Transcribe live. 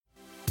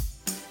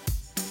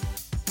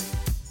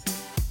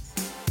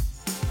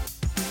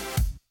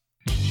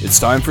It's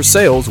time for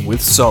Sales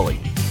with Sully.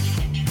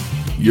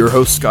 Your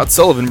host, Scott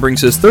Sullivan, brings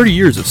his 30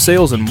 years of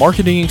sales and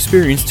marketing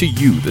experience to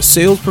you, the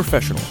sales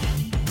professional,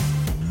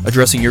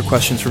 addressing your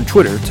questions from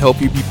Twitter to help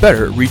you be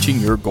better at reaching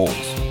your goals.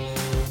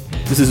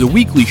 This is a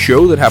weekly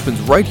show that happens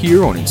right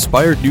here on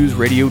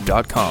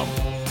InspiredNewsRadio.com.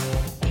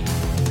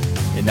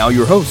 And now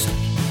your host,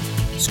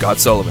 Scott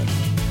Sullivan.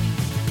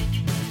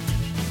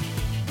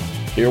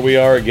 Here we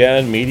are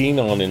again,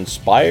 meeting on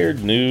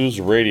Inspired News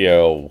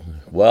Radio.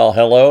 Well,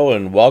 hello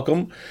and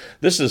welcome.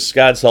 This is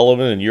Scott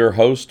Sullivan and your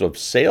host of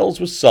Sales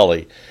with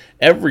Sully.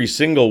 Every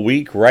single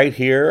week right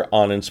here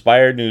on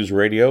Inspired News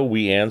Radio,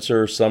 we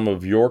answer some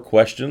of your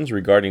questions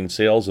regarding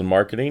sales and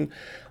marketing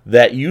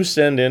that you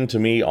send in to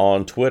me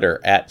on Twitter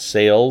at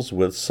Sales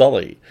with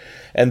Sully.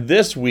 And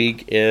this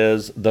week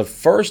is the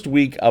first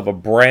week of a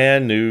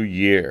brand new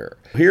year.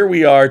 Here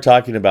we are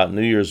talking about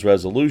New Year's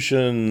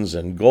resolutions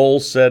and goal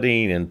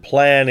setting and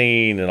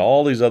planning and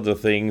all these other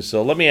things.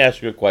 So let me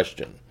ask you a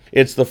question.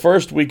 It's the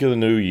first week of the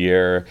new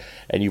year,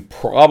 and you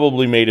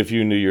probably made a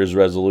few New Year's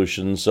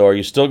resolutions. So are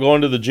you still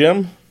going to the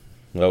gym?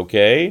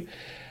 Okay.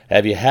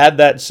 Have you had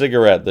that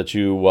cigarette that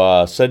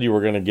you said you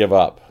were going to give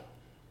up?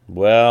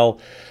 Well,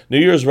 New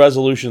Year's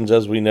resolutions,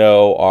 as we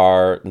know,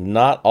 are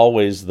not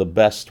always the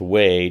best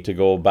way to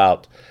go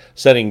about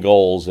setting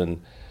goals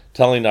and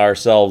telling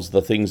ourselves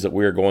the things that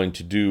we're going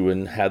to do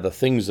and have the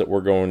things that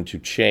we're going to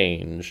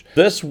change.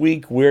 This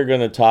week, we're going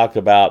to talk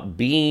about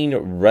being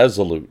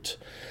resolute.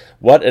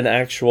 What an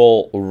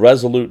actual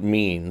resolute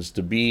means.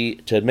 To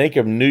make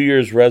a New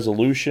Year's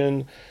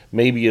resolution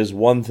maybe is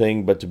one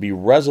thing, but to be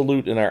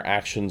resolute in our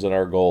actions and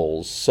our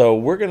goals. So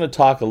we're going to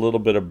talk a little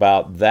bit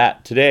about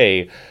that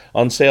today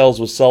on Sales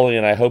with Sully,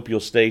 and I hope you'll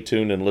stay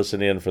tuned and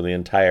listen in for the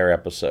entire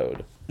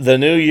episode. The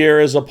new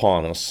year is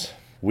upon us.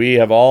 We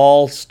have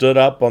all stood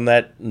up on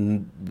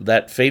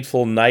that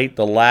fateful night,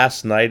 the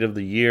last night of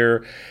the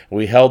year.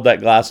 We held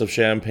that glass of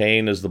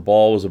champagne as the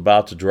ball was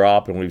about to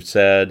drop, and we've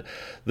said,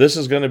 this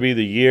is going to be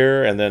the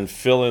year, and then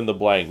fill in the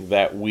blank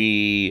that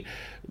we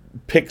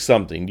pick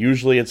something.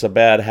 Usually it's a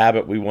bad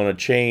habit we want to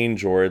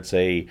change, or it's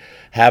a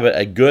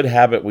good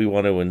habit we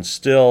want to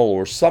instill,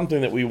 or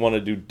something that we want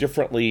to do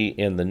differently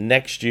in the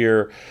next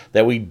year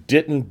that we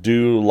didn't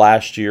do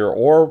last year,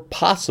 or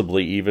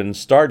possibly even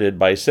started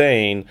by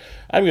saying,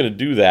 I'm going to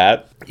do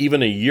that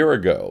even a year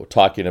ago,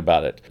 talking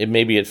about it.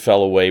 Maybe it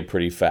fell away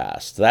pretty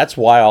fast. That's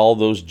why all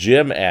those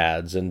gym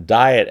ads and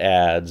diet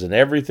ads and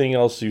everything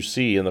else you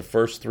see in the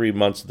first 3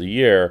 months of the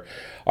year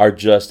are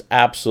just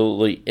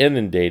absolutely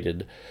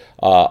inundated.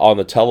 On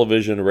the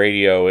television,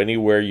 radio,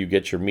 anywhere you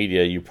get your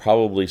media, you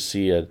probably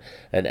see an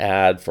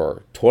ad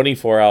for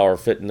 24-hour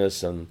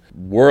fitness and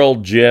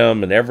World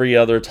Gym and every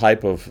other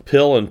type of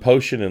pill and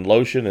potion and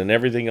lotion and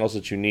everything else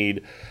that you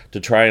need to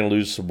try and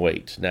lose some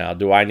weight. Now,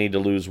 do I need to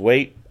lose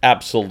weight?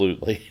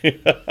 Absolutely.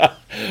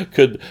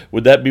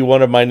 Would that be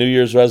one of my New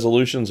Year's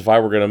resolutions if I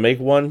were going to make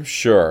one?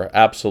 Sure,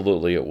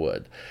 absolutely it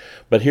would.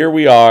 But here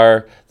we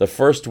are, the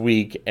first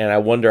week, and I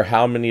wonder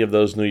how many of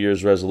those New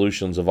Year's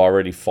resolutions have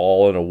already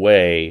fallen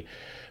away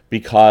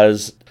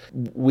because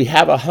we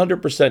have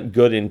 100%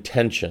 good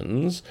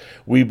intentions.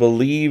 We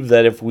believe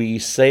that if we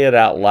say it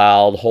out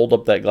loud, hold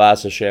up that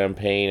glass of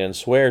champagne and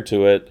swear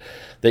to it,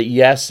 that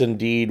yes,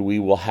 indeed, we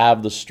will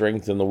have the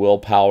strength and the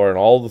willpower and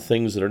all the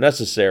things that are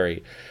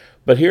necessary.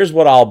 But here's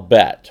what I'll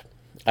bet.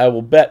 I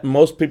will bet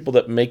most people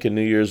that make a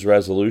New Year's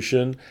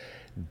resolution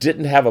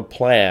didn't have a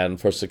plan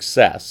for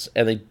success,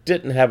 and they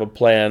didn't have a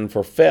plan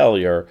for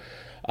failure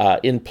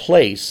in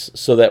place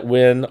so that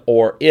when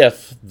or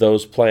if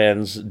those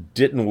plans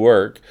didn't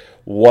work,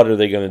 what are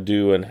they going to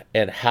do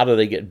and how do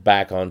they get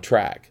back on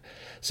track?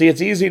 See,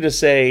 it's easy to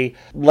say,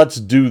 let's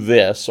do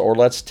this or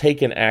let's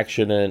take an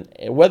action, and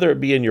whether it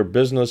be in your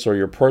business or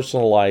your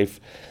personal life,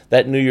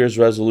 that New Year's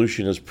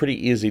resolution is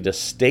pretty easy to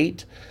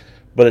state,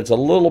 but it's a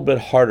little bit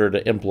harder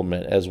to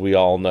implement, as we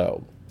all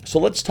know. So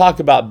let's talk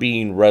about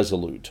being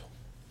resolute.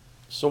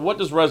 So what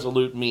does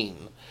resolute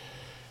mean?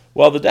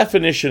 Well, the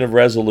definition of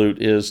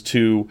resolute is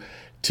to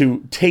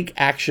take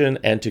action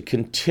and to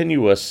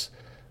continuous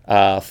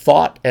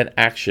thought and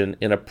action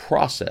in a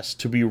process.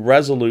 To be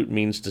resolute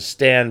means to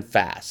stand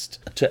fast,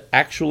 to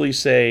actually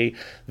say,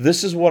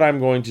 this is what I'm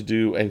going to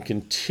do, and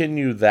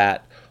continue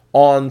that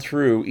on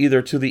through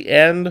either to the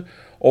end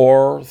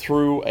or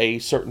through a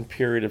certain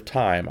period of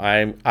time.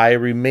 I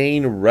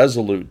remain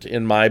resolute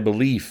in my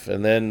belief,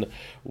 and then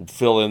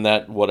fill in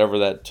that whatever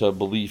that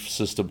belief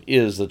system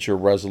is that you're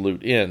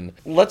resolute in.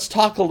 Let's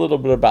talk a little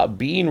bit about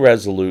being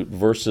resolute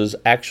versus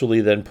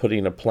actually then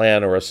putting a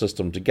plan or a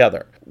system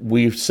together.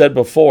 We've said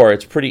before,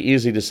 it's pretty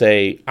easy to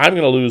say, I'm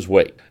going to lose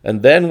weight.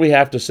 And then we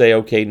have to say,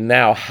 okay,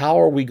 now how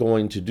are we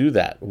going to do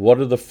that? What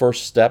are the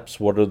first steps?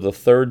 What are the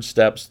third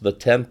steps, the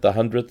 10th, the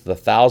 100th, the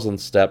 1000th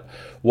step?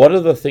 What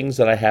are the things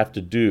that I have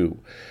to do?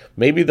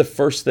 Maybe the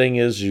first thing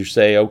is you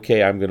say,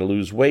 okay, I'm going to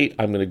lose weight.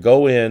 I'm going to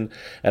go in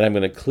and I'm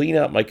going to clean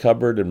out my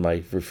cupboard and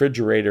my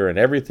refrigerator and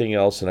everything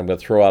else, and I'm going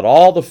to throw out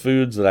all the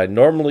foods that I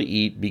normally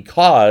eat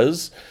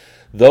because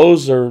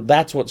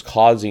that's what's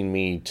causing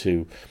me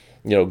to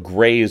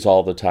graze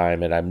all the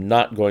time, and I'm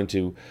not going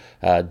to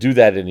do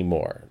that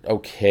anymore.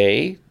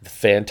 Okay,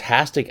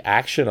 fantastic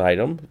action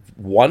item,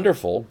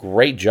 wonderful,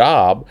 great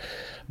job.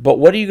 But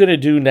what are you going to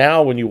do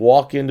now when you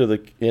walk into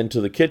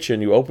the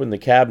kitchen, you open the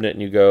cabinet,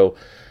 and you go,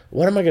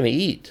 what am I going to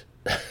eat?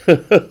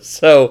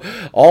 So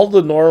all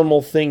the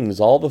normal things,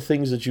 all the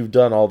things that you've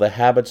done, all the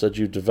habits that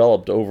you've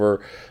developed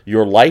over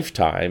your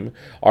lifetime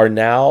are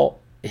now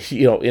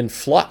in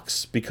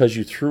flux because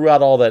you threw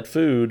out all that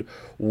food.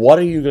 What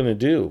are you going to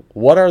do?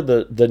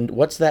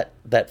 What's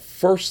that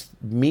first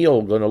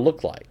meal going to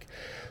look like?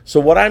 So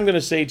what I'm going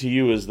to say to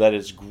you is that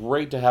it's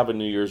great to have a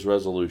New Year's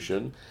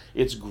resolution.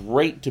 It's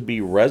great to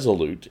be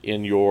resolute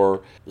in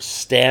your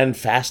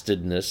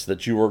standfastedness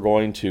that you are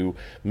going to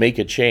make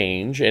a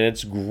change. And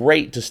it's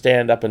great to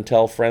stand up and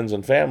tell friends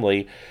and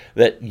family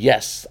that,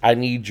 yes, I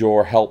need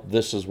your help.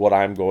 This is what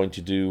I'm going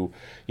to do.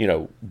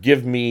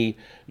 Give me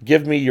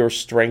your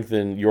strength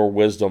and your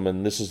wisdom,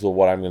 and this is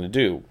what I'm going to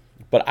do.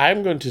 But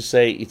I'm going to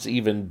say it's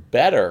even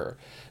better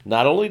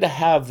not only to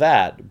have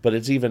that, but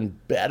it's even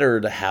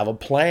better to have a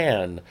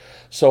plan.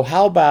 So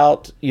how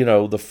about,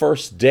 the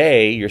first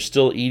day you're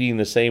still eating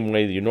the same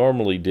way that you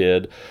normally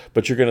did,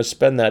 but you're going to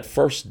spend that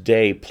first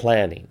day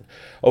planning.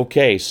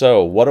 Okay,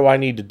 so what do I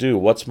need to do?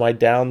 What's my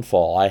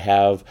downfall? I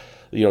have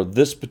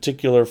this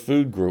particular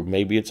food group.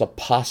 Maybe it's a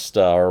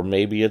pasta, or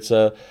maybe it's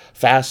a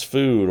fast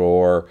food,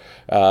 or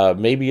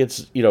maybe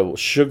it's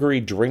sugary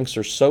drinks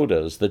or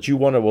sodas that you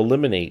want to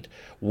eliminate.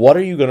 What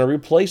are you going to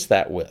replace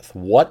that with?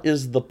 What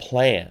is the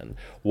plan?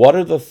 What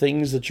are the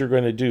things that you're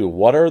going to do?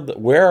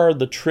 Where are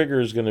the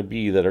triggers going to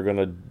be that are going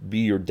to be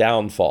your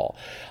downfall?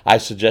 I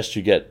suggest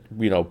you get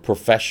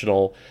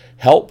professional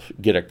help.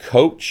 Get a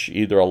coach,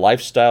 either a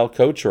lifestyle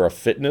coach or a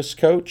fitness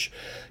coach.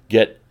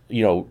 Get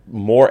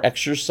more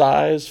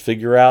exercise,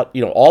 figure out,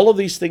 all of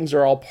these things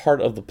are all part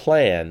of the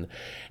plan,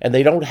 and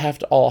they don't have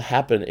to all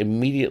happen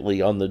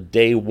immediately on the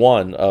day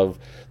one of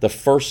the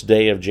first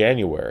day of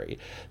January.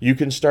 You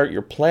can start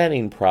your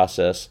planning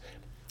process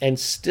and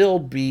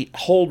still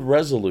hold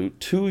resolute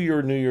to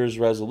your New Year's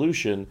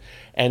resolution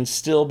and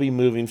still be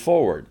moving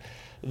forward.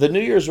 The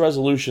New Year's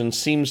resolution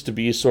seems to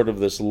be sort of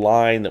this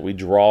line that we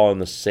draw in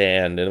the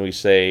sand, and we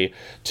say,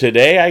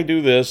 today I do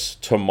this,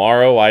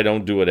 tomorrow I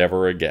don't do it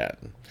ever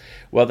again.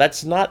 Well,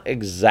 that's not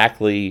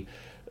exactly,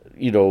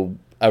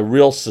 a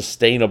real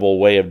sustainable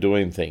way of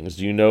doing things.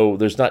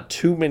 There's not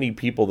too many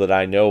people that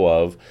I know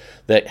of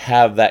that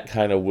have that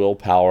kind of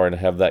willpower and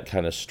have that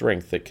kind of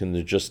strength that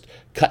can just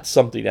cut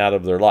something out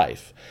of their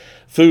life.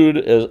 Food,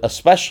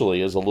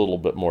 especially, is a little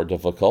bit more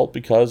difficult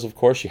because, of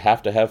course, you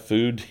have to have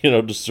food,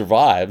 to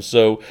survive.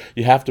 So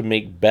you have to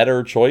make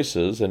better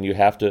choices, and you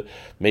have to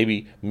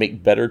maybe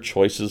make better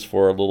choices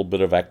for a little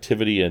bit of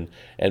activity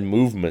and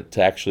movement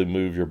to actually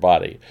move your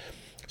body.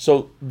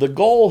 So the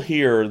goal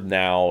here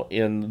now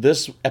in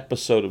this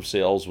episode of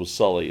Sales with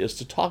Sully is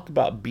to talk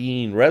about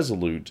being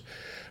resolute,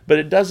 but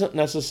it doesn't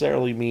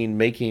necessarily mean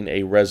making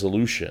a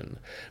resolution.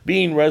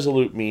 Being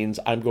resolute means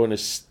I'm going to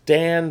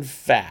stand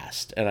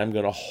fast and I'm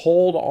going to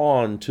hold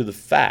on to the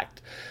fact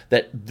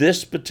that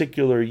this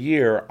particular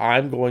year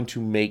I'm going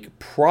to make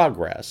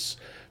progress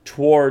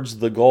towards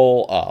the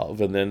goal of,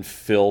 and then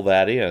fill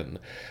that in.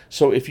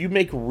 So if you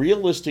make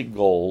realistic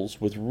goals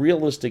with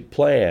realistic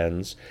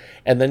plans,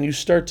 and then you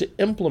start to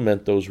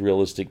implement those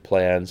realistic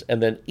plans,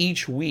 and then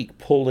each week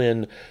pull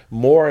in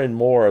more and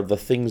more of the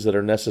things that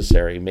are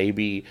necessary.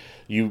 Maybe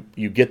you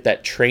get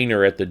that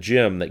trainer at the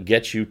gym that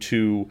gets you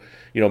to,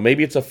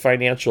 maybe it's a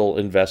financial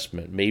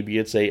investment, maybe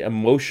it's a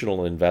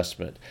emotional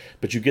investment,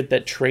 but you get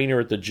that trainer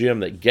at the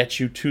gym that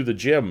gets you to the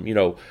gym,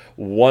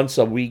 once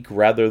a week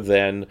rather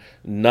than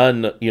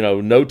none,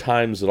 no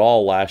times at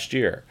all last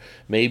year.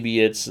 Maybe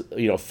it's,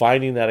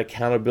 finding that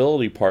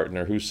accountability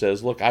partner who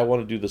says, look, I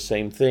want to do the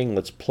same thing.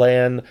 Let's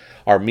plan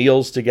our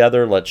meals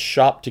together. Let's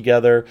shop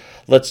together.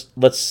 Let's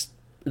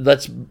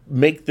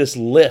make this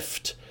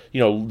lift,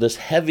 this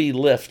heavy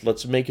lift.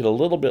 Let's make it a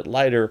little bit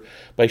lighter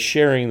by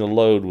sharing the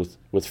load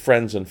with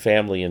friends and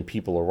family and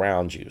people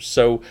around you.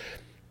 So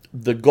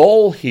the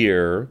goal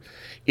here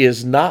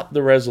is not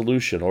the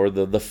resolution, or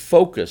the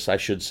focus, I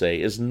should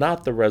say, is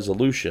not the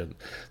resolution.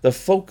 The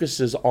focus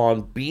is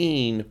on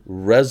being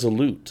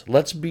resolute.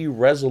 Let's be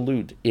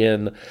resolute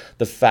in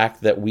the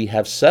fact that we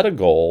have set a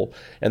goal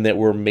and that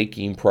we're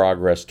making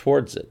progress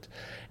towards it.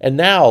 And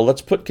now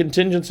let's put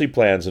contingency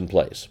plans in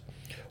place.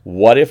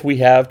 What if we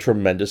have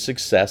tremendous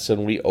success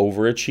and we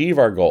overachieve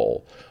our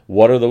goal?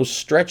 What are those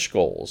stretch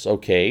goals?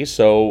 Okay,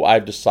 so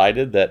I've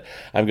decided that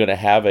I'm going to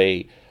have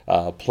a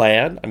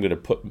plan. I'm going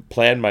to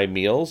plan my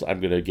meals. I'm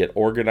going to get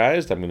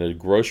organized. I'm going to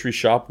grocery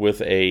shop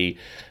with a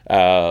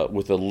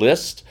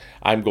list.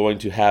 I'm going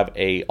to have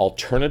a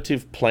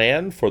alternative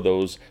plan for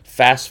those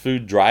fast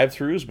food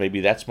drive-thrus.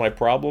 Maybe that's my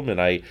problem,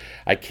 and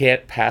I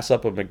can't pass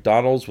up a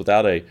McDonald's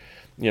without a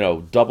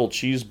double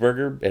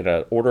cheeseburger and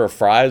an order of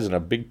fries and a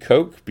big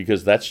Coke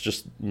because that's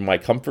just my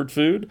comfort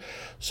food.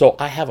 So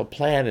I have a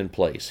plan in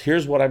place.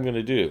 Here's what I'm going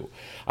to do.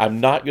 I'm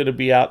not going to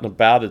be out and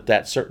about at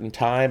that certain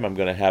time. I'm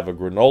going to have a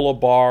granola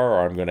bar,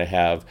 or I'm going to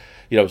have,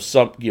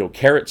 some,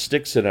 carrot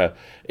sticks in a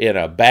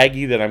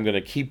baggie that I'm going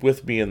to keep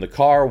with me in the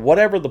car.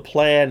 Whatever the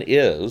plan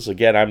is.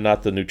 Again, I'm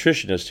not the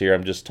nutritionist here.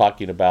 I'm just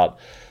talking about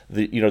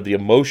the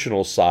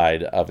emotional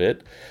side of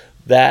it.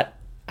 That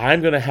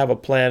I'm going to have a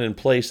plan in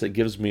place that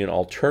gives me an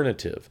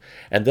alternative.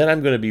 And then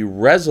I'm going to be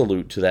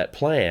resolute to that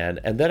plan.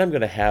 And then I'm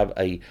going to have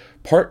a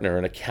partner,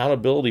 an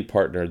accountability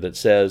partner that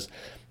says,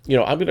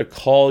 I'm going to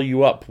call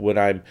you up when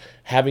I'm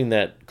having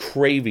that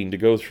craving to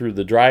go through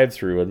the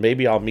drive-through, and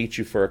maybe I'll meet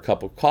you for a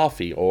cup of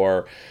coffee,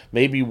 or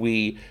maybe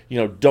we,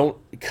 don't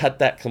cut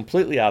that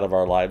completely out of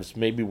our lives.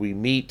 Maybe we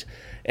meet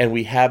and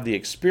we have the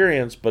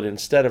experience, but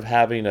instead of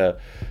having a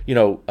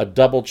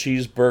double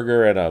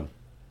cheeseburger and a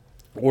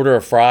order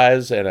of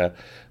fries and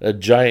a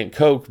giant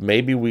Coke,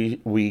 maybe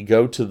we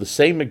go to the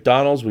same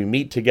McDonald's, we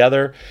meet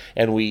together,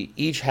 and we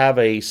each have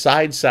a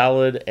side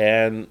salad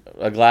and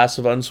a glass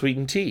of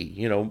unsweetened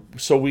tea.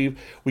 So we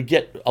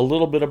get a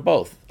little bit of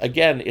both.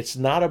 Again, it's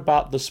not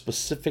about the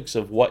specifics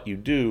of what you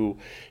do,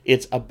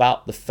 it's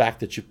about the fact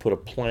that you put a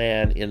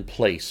plan in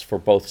place for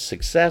both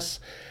success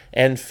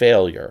and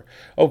failure.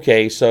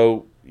 Okay,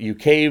 so you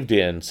caved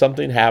in,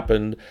 something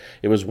happened,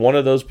 it was one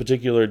of those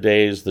particular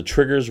days, the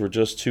triggers were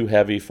just too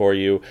heavy for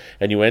you,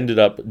 and you ended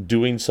up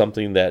doing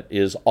something that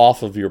is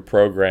off of your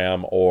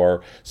program,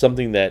 or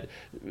something that,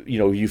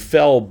 you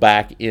fell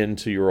back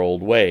into your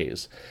old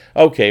ways.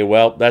 Okay,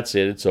 well, that's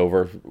it, it's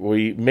over.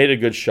 We made a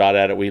good shot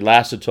at it, we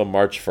lasted till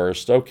March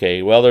 1st.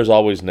 Okay, well, there's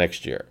always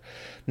next year.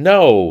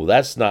 No,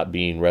 that's not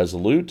being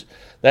resolute.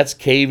 That's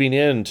caving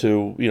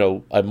into,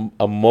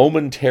 a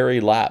momentary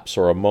lapse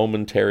or a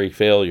momentary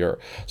failure.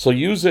 So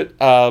use it.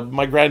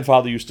 My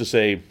grandfather used to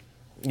say,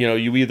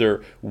 you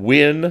either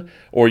win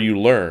or you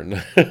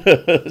learn.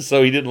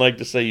 So he didn't like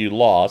to say you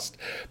lost,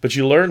 but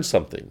you learned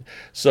something.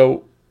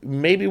 So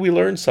maybe we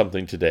learned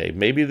something today.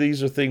 Maybe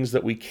these are things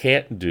that we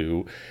can't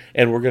do,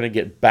 and we're going to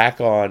get back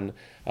on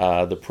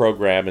the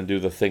program and do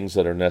the things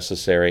that are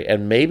necessary.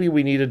 And maybe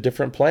we need a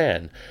different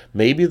plan.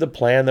 Maybe the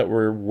plan that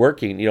we're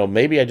working,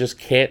 maybe I just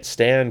can't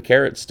stand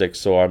carrot sticks,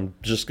 so I'm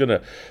just going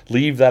to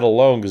leave that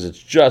alone because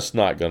it's just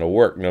not going to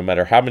work. No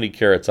matter how many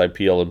carrots I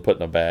peel and put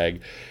in a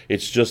bag,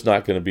 it's just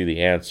not going to be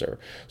the answer.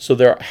 So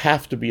there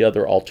have to be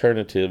other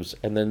alternatives,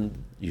 and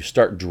then you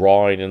start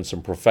drawing in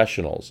some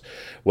professionals.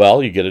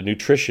 Well, you get a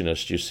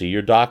nutritionist, you see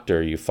your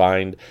doctor, you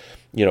find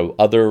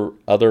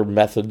other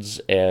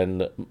methods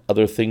and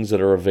other things that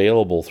are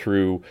available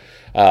through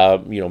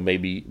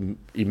maybe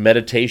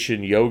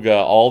meditation, yoga,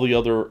 all the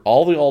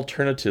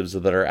alternatives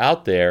that are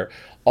out there,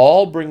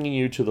 all bringing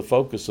you to the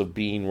focus of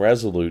being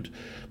resolute,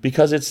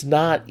 because it's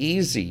not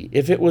easy.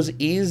 If it was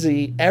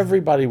easy,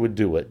 everybody would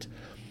do it.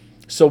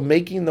 So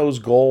making those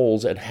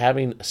goals and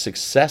having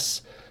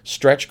success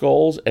stretch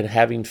goals and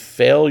having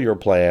failure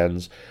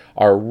plans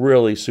are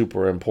really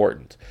super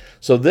important.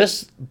 So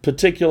this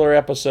particular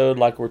episode,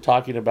 like we're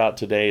talking about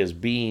today, is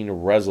being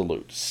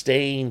resolute,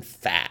 staying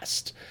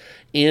fast.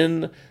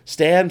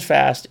 Stand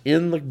fast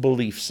in the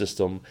belief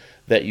system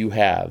that you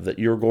have, that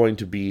you're going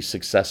to be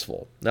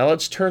successful. Now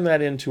let's turn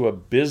that into a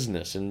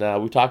business. And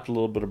we talked a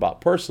little bit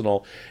about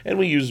personal, and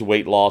we used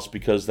weight loss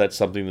because that's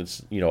something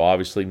that's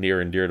obviously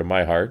near and dear to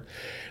my heart.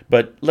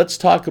 But let's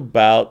talk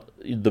about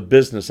the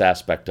business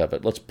aspect of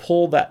it. Let's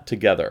pull that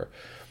together.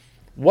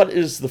 What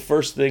is the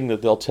first thing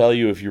that they'll tell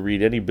you if you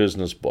read any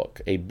business book?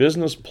 A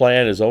business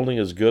plan is only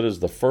as good as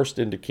the first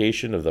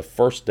indication of the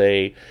first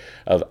day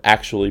of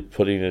actually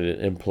putting it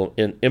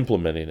in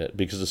implementing it.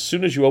 Because as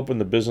soon as you open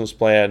the business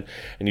plan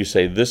and you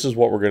say, this is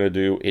what we're going to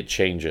do, it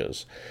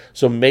changes.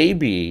 So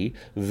maybe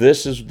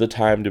this is the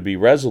time to be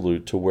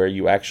resolute, to where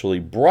you actually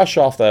brush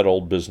off that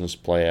old business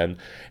plan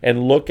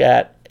and look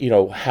at,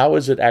 how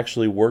is it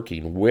actually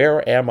working?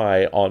 Where am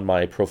I on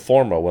my pro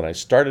forma when I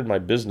started my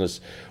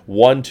business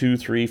 1, 2,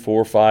 3,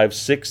 4, 5,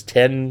 6,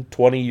 10,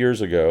 20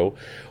 years ago?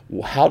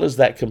 How does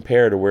that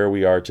compare to where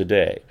we are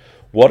today?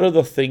 What are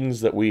the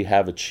things that we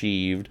have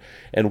achieved,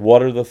 and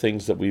what are the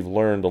things that we've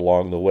learned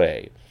along the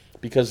way?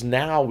 Because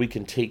now we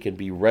can take and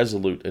be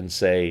resolute and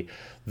say,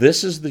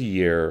 this is the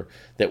year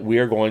that we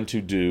are going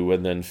to do,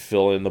 and then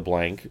fill in the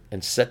blank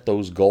and set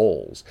those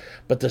goals.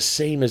 But the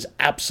same is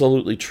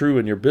absolutely true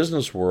in your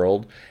business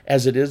world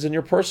as it is in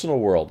your personal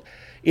world.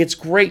 It's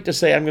great to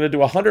say, I'm going to do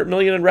 100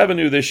 million in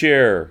revenue this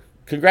year.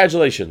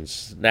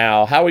 Congratulations.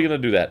 Now, how are we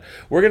going to do that?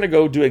 We're going to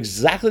go do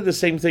exactly the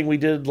same thing we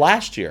did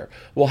last year.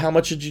 Well, how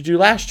much did you do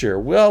last year?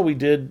 Well, we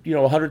did,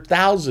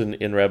 100,000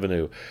 in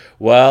revenue.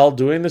 Well,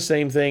 doing the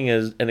same thing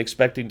and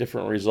expecting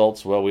different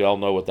results, well, we all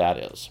know what that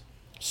is.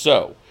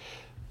 So,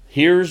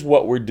 here's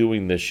what we're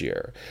doing this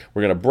year.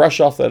 We're going to brush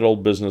off that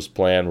old business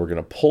plan. We're going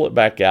to pull it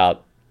back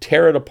out.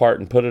 tear it apart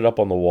and put it up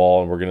on the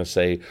wall, and we're going to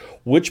say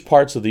which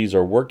parts of these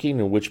are working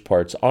and which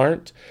parts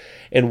aren't,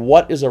 and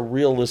what is a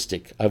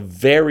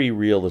very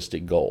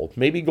realistic goal.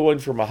 Maybe going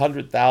from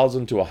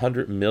 100,000 to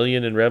 100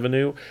 million in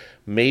revenue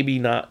maybe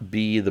not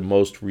be the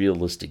most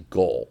realistic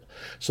goal.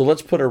 So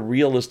let's put a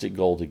realistic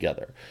goal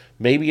together.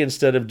 Maybe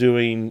instead of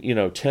doing,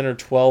 $10,000 or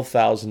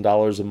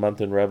 $12,000 a month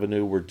in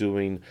revenue, we're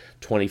doing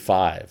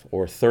 25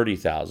 or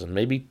 30,000,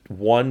 maybe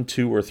 1,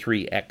 2, or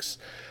 3x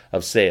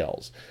of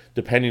sales,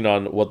 depending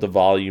on what the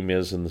volume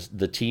is and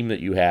the team that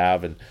you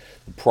have and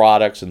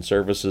products and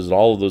services and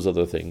all of those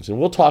other things. And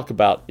we'll talk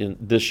about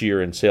this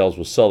year in Sales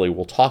with Sully,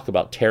 we'll talk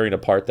about tearing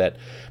apart that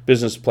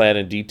business plan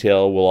in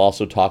detail. We'll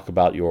also talk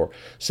about your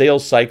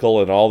sales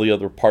cycle and all the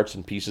other parts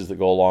and pieces that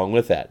go along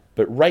with that.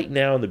 But right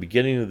now in the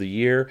beginning of the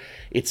year,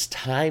 it's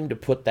time to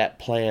put that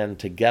plan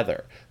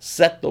together,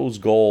 set those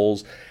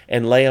goals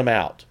and lay them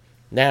out.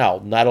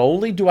 Now, not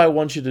only do I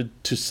want you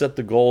to set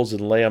the goals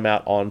and lay them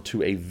out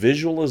onto a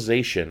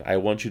visualization, I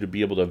want you to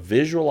be able to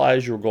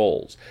visualize your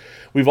goals.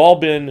 We've all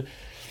been,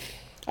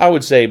 I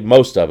would say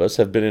most of us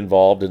have been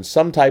involved in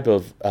some type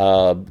of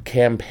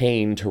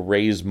campaign to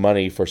raise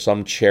money for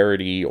some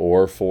charity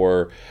or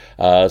for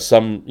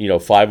some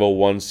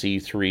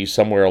 501c3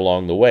 somewhere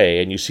along the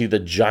way, and you see the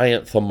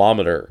giant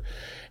thermometer.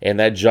 And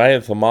that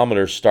giant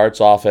thermometer starts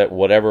off at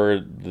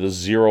whatever the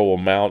zero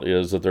amount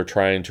is that they're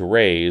trying to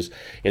raise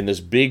in this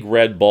big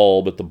red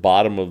bulb at the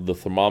bottom of the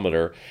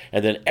thermometer.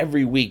 And then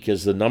every week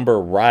as the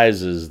number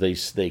rises,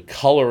 they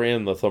color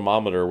in the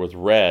thermometer with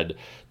red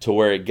to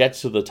where it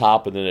gets to the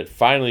top, and then it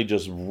finally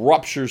just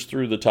ruptures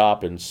through the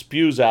top and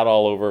spews out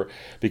all over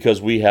because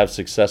we have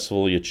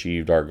successfully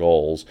achieved our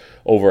goals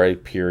over a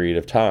period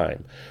of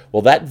time.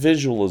 Well, that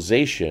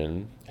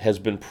visualization has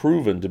been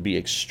proven to be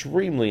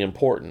extremely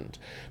important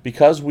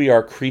because we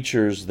are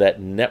creatures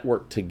that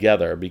network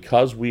together,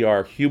 because we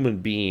are human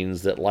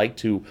beings that like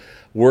to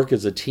work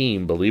as a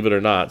team, believe it or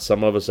not.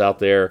 Some of us out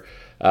there,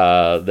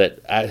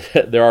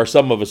 there are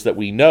some of us that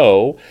we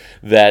know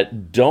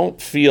that don't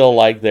feel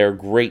like they're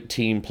great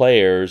team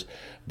players,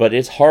 but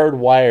it's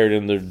hardwired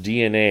in their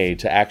DNA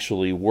to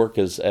actually work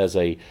as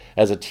a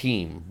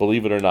team,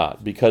 believe it or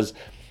not, because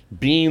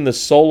being the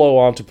solo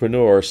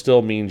entrepreneur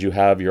still means you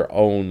have your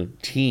own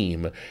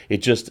team.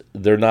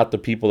 They're not the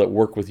people that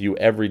work with you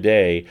every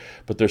day,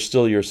 but they're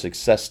still your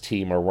success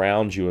team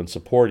around you and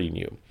supporting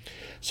you.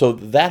 So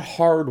that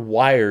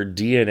hardwired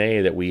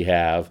DNA that we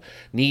have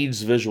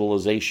needs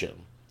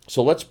visualization.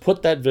 So let's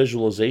put that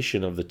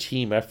visualization of the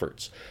team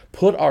efforts,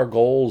 put our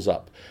goals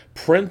up,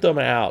 print them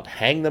out,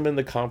 hang them in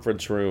the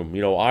conference room.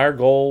 Our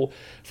goal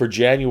for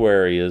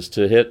January is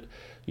to hit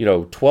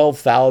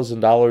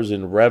 $12,000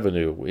 in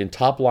revenue, in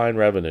top line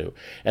revenue,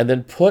 and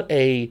then put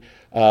a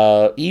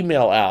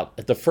email out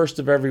at the first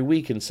of every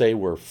week and say,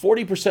 we're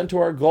 40% to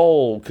our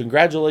goal.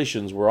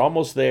 Congratulations, we're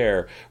almost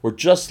there. We're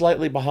just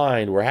slightly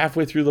behind. We're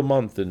halfway through the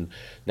month, and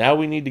now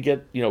we need to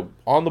get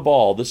on the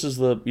ball. This is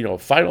the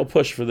final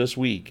push for this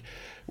week.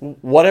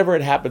 Whatever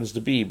it happens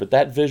to be, but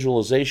that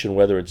visualization,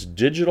 whether it's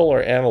digital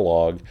or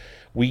analog,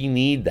 we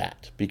need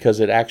that because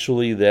it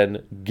actually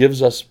then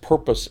gives us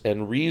purpose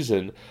and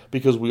reason,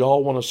 because we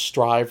all want to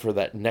strive for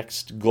that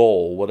next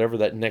goal, whatever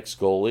that next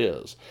goal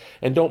is.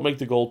 And don't make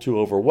the goal too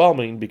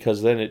overwhelming,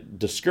 because then it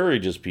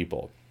discourages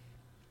people.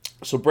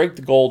 So break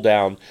the goal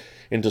down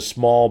into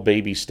small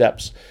baby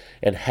steps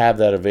and have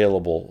that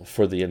available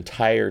for the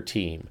entire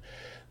team.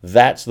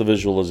 That's the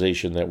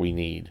visualization that we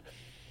need.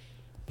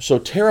 So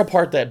tear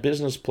apart that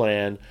business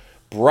plan,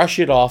 brush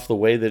it off the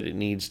way that it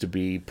needs to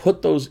be,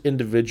 put those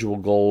individual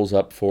goals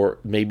up for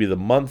maybe the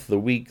month, the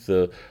week,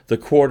 the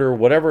quarter,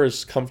 whatever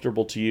is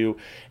comfortable to you,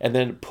 and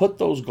then put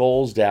those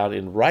goals down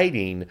in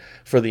writing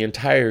for the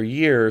entire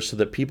year so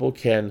that people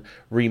can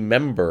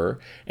remember,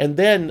 and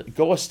then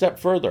go a step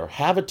further.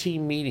 Have a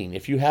team meeting.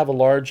 If you have a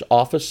large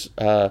office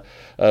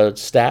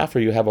staff or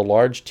you have a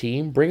large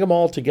team, bring them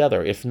all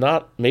together. If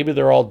not, maybe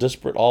they're all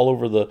disparate all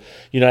over the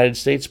United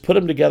States. Put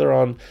them together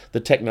on the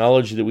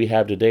technology that we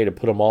have today to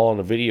put them all on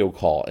a video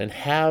call and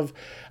have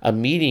a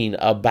meeting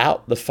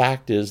about the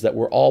fact is that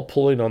we're all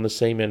pulling on the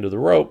same end of the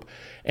rope,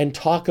 and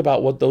talk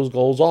about what those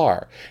goals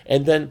are,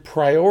 and then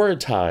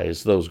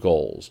prioritize those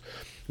goals.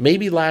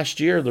 Maybe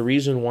last year the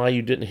reason why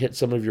you didn't hit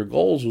some of your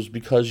goals was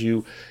because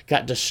you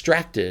got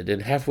distracted,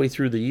 and halfway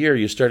through the year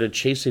you started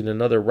chasing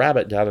another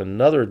rabbit down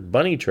another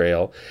bunny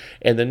trail,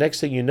 and the next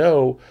thing you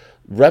know,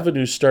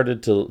 revenue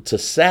started to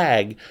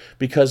sag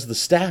because the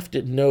staff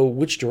didn't know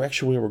which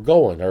direction we were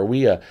going. Are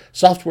we a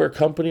software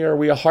company, or are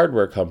we a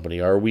hardware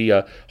company? Are we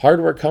a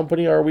hardware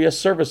company, or are we a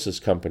services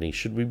company?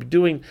 Should we be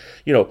doing,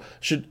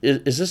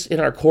 is this in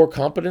our core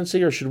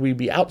competency, or should we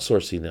be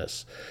outsourcing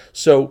this?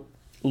 So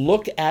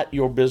look at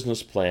your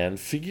business plan,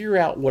 figure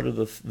out what are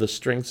the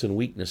strengths and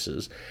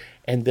weaknesses,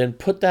 and then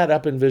put that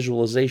up in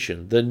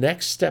visualization. The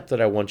next step that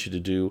I want you to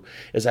do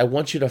is I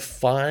want you to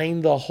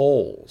find the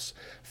holes.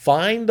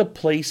 Find the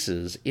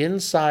places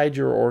inside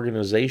your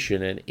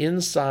organization and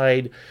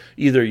inside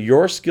either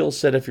your skill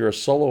set if you're a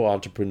solo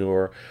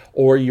entrepreneur,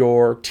 or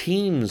your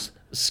team's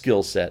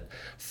skill set.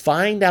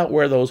 Find out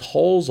where those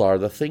holes are,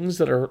 the things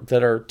that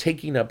are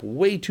taking up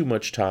way too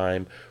much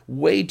time,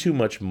 way too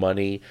much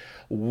money,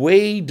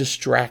 way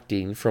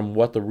distracting from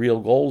what the real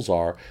goals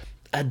are.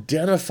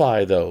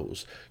 Identify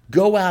those.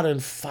 Go out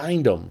and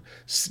find them.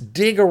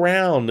 Dig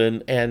around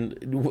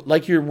and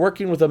like you're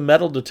working with a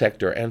metal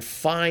detector and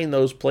find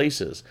those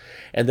places.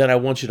 And then I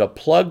want you to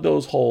plug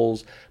those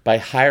holes by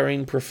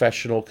hiring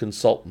professional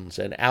consultants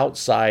and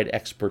outside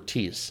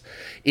expertise.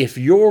 If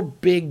your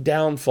big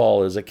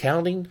downfall is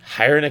accounting,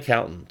 hire an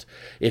accountant.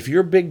 If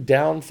your big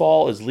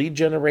downfall is lead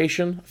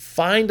generation,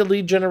 find a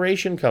lead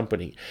generation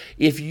company.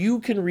 If you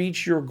can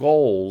reach your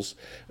goals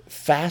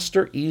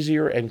faster,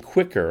 easier, and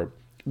quicker,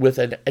 with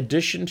an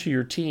addition to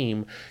your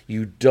team,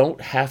 you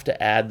don't have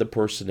to add the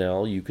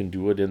personnel. You can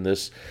do it in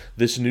this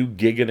new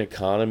gig and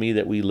economy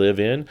that we live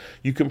in.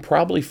 You can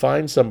probably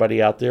find somebody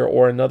out there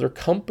or another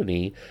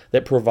company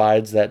that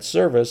provides that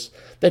service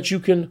that you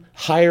can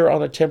hire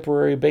on a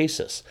temporary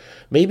basis.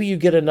 Maybe you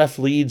get enough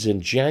leads in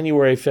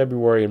January,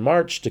 February, and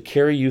March to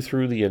carry you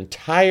through the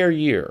entire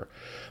year.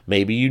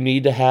 Maybe you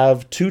need to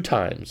have 2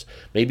 times.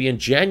 Maybe in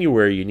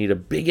January you need a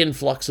big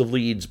influx of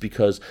leads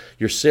because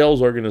your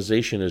sales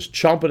organization is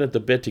chomping at the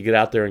bit to get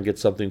out there and get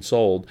something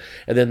sold.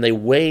 And then they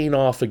wane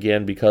off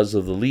again because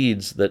of the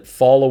leads that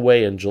fall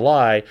away in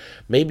July.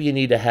 Maybe you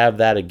need to have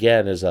that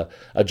again as a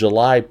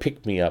July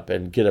pick-me-up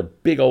and get a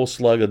big old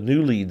slug of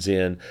new leads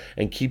in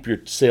and keep your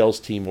sales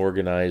team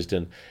organized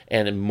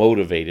and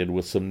motivated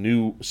with some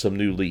new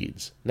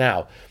leads.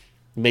 Now,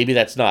 maybe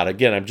that's not.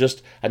 Again,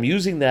 I'm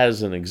using that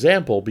as an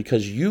example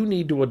because you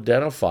need to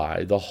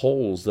identify the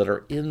holes that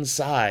are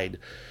inside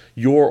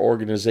your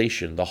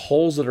organization, the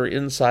holes that are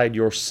inside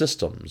your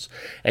systems,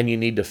 and you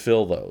need to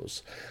fill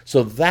those.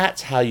 So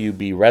that's how you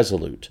be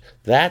resolute.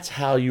 That's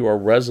how you are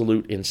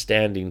resolute in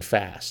standing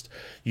fast.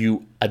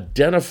 You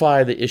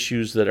identify the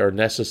issues that are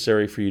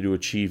necessary for you to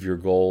achieve your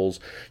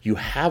goals. You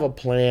have a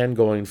plan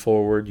going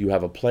forward. You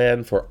have a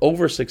plan for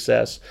over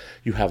success.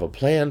 You have a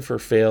plan for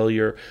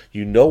failure.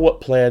 You know what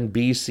plan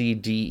B, C,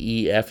 D,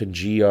 E, F, and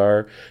G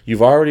are.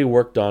 You've already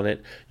worked on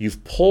it.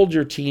 You've pulled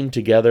your team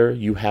together.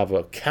 You have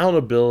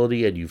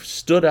accountability, and you've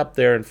stood up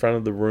there in front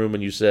of the room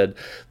and you said,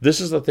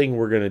 this is the thing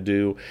we're going to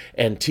do.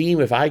 And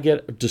team, if I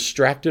get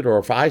distracted or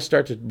if I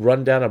start to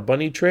run down a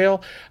bunny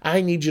trail,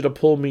 I need you to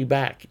pull me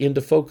back into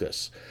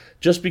focus.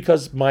 Just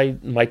because my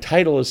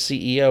title as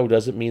CEO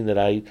doesn't mean that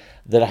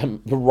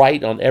I'm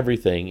right on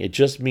everything. It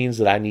just means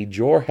that I need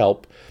your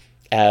help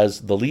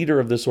as the leader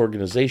of this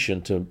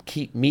organization to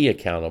keep me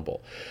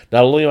accountable.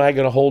 Not only am I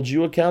going to hold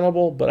you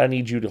accountable, but I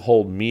need you to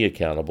hold me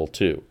accountable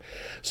too.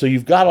 So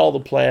you've got all the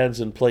plans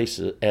in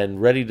place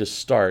and ready to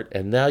start,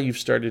 and now you've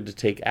started to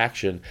take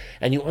action,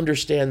 and you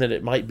understand that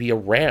it might be a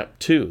ramp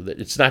too,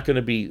 that it's not going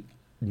to be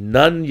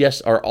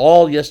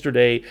all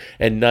yesterday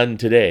and none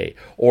today,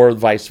 or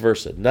vice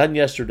versa. None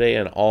yesterday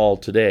and all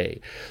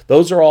today.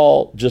 Those are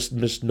all just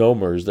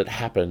misnomers that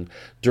happen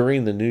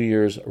during the New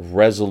Year's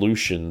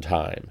resolution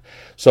time.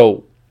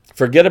 So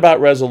forget about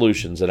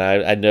resolutions. And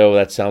I know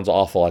that sounds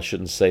awful. I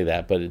shouldn't say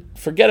that, but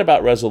forget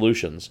about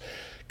resolutions.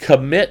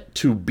 Commit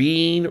to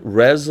being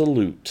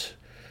resolute,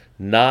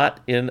 not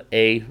in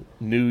a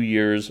New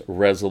Year's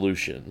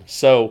resolution.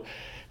 So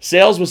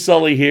Sales with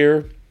Sully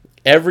here.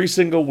 Every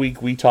single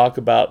week we talk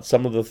about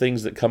some of the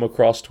things that come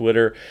across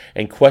Twitter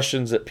and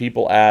questions that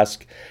people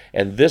ask.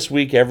 And this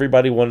week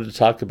everybody wanted to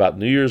talk about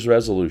New Year's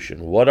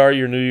resolution. What are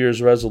your New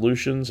Year's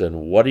resolutions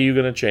and what are you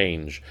going to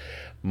change?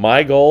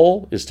 My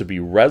goal is to be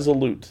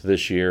resolute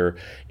this year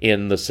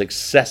in the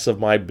success of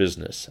my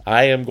business.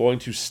 I am going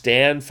to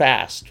stand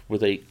fast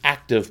with an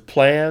active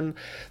plan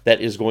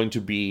that is going to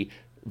be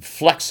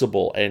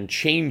flexible and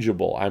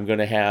changeable. I'm going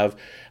to have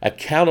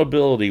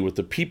accountability with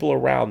the people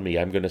around me.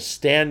 I'm going to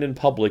stand in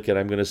public and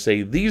I'm going to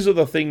say, these are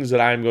the things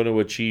that I'm going to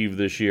achieve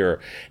this year,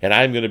 and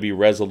I'm going to be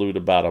resolute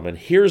about them. And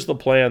here's the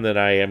plan that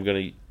I am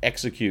going to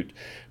execute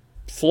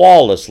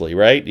flawlessly,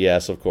 right?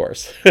 Yes, of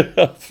course.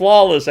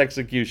 Flawless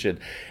execution.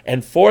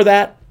 And for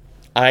that,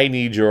 I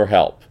need your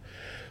help.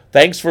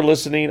 Thanks for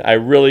listening. I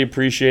really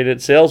appreciate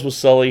it. Sales with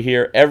Sully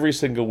here every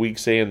single week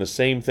saying the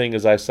same thing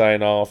as I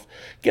sign off.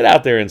 Get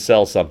out there and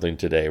sell something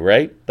today,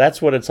 right?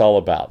 That's what it's all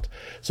about.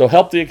 So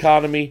help the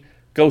economy.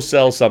 Go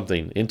sell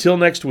something. Until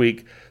next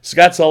week,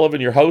 Scott Sullivan,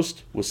 your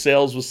host with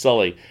Sales with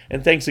Sully.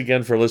 And thanks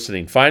again for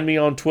listening. Find me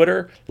on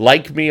Twitter,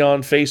 like me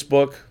on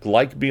Facebook,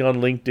 like me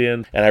on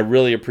LinkedIn, and I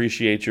really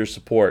appreciate your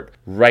support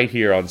right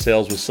here on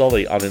Sales with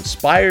Sully on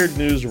Inspired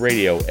News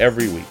Radio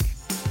every week.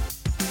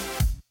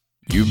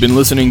 You've been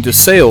listening to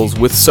Sales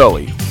with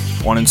Sully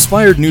on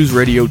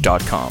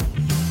InspiredNewsRadio.com.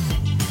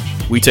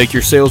 We take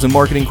your sales and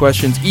marketing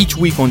questions each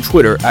week on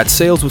Twitter at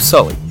Sales with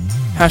Sully,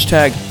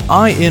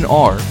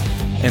 #INR,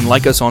 and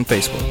like us on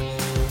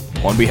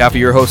Facebook. On behalf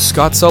of your host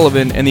Scott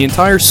Sullivan and the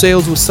entire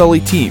Sales with Sully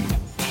team,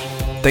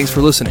 thanks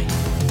for listening,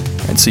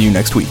 and see you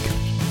next week.